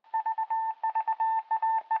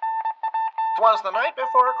'Twas the night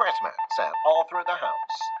before Christmas, and all through the house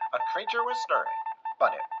a creature was stirring,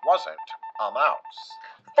 but it wasn't a mouse.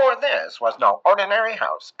 For this was no ordinary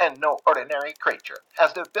house and no ordinary creature,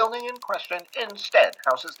 as the building in question instead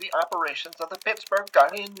houses the operations of the Pittsburgh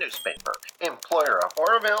Guardian newspaper, employer of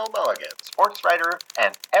Orville, Mulligan, sports writer,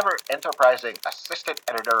 and ever-enterprising assistant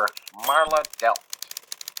editor Marla Delft.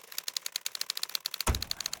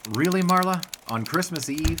 Really, Marla? On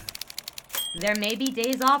Christmas Eve? There may be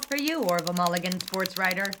days off for you, Orville Mulligan, sports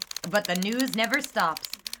writer, but the news never stops.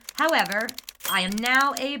 However, I am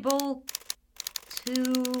now able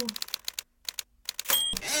to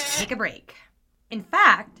take a break. In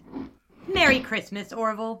fact, Merry Christmas,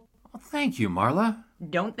 Orville. Well, thank you, Marla.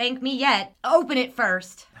 Don't thank me yet. Open it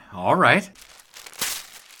first. All right.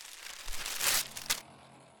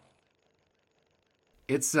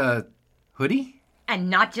 It's a hoodie? And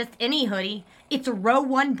not just any hoodie. It's a Row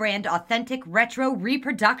 1 brand authentic retro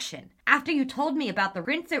reproduction. After you told me about the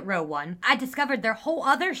Rinse It Row 1, I discovered their whole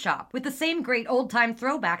other shop with the same great old-time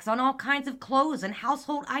throwbacks on all kinds of clothes and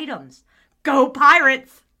household items. Go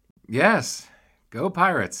Pirates! Yes, go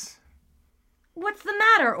Pirates. What's the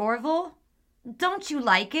matter, Orville? Don't you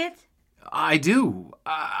like it? I do.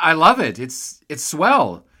 I love it. It's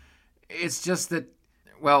swell. It's just that,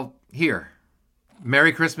 well, here.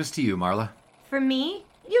 Merry Christmas to you, Marla. For me?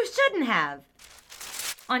 You shouldn't have.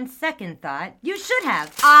 On second thought, you should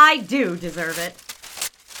have. I do deserve it.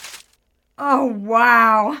 Oh,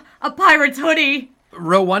 wow. A pirate's hoodie.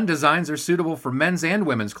 Row 1 designs are suitable for men's and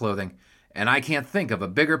women's clothing, and I can't think of a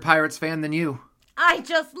bigger Pirates fan than you. I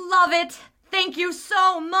just love it. Thank you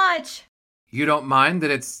so much. You don't mind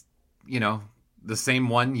that it's, the same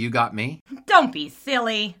one you got me? Don't be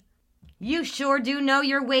silly. You sure do know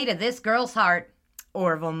your way to this girl's heart,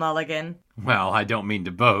 Orville Mulligan. Well, I don't mean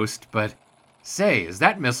to boast, but say, is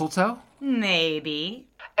that mistletoe? Maybe.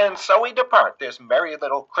 And so we depart this merry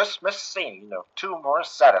little Christmas scene of two more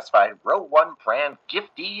satisfied Row 1 brand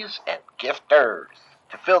giftees and gifters.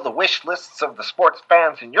 To fill the wish lists of the sports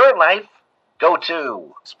fans in your life, go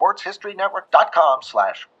to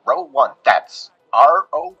sportshistorynetwork.com/Row1. That's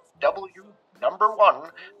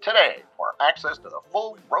ROW1 today for access to the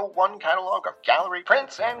full Row 1 catalog of gallery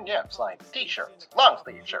prints and gifts like t-shirts,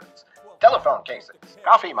 long-sleeve shirts, telephone cases,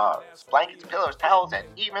 coffee mugs, blankets, pillows, towels, and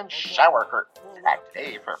even shower curtains. Act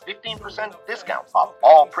today for 15% discount off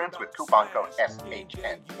all prints with coupon code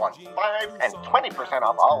SHN15 and 20%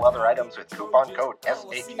 off all other items with coupon code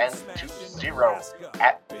SHN20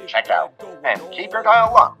 at checkout. And keep your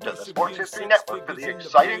dial locked to the Sports History Network for the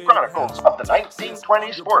exciting chronicles of the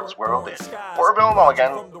 1920 sports world in Orville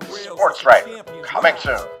Mulligan, sports writer, coming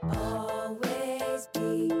soon.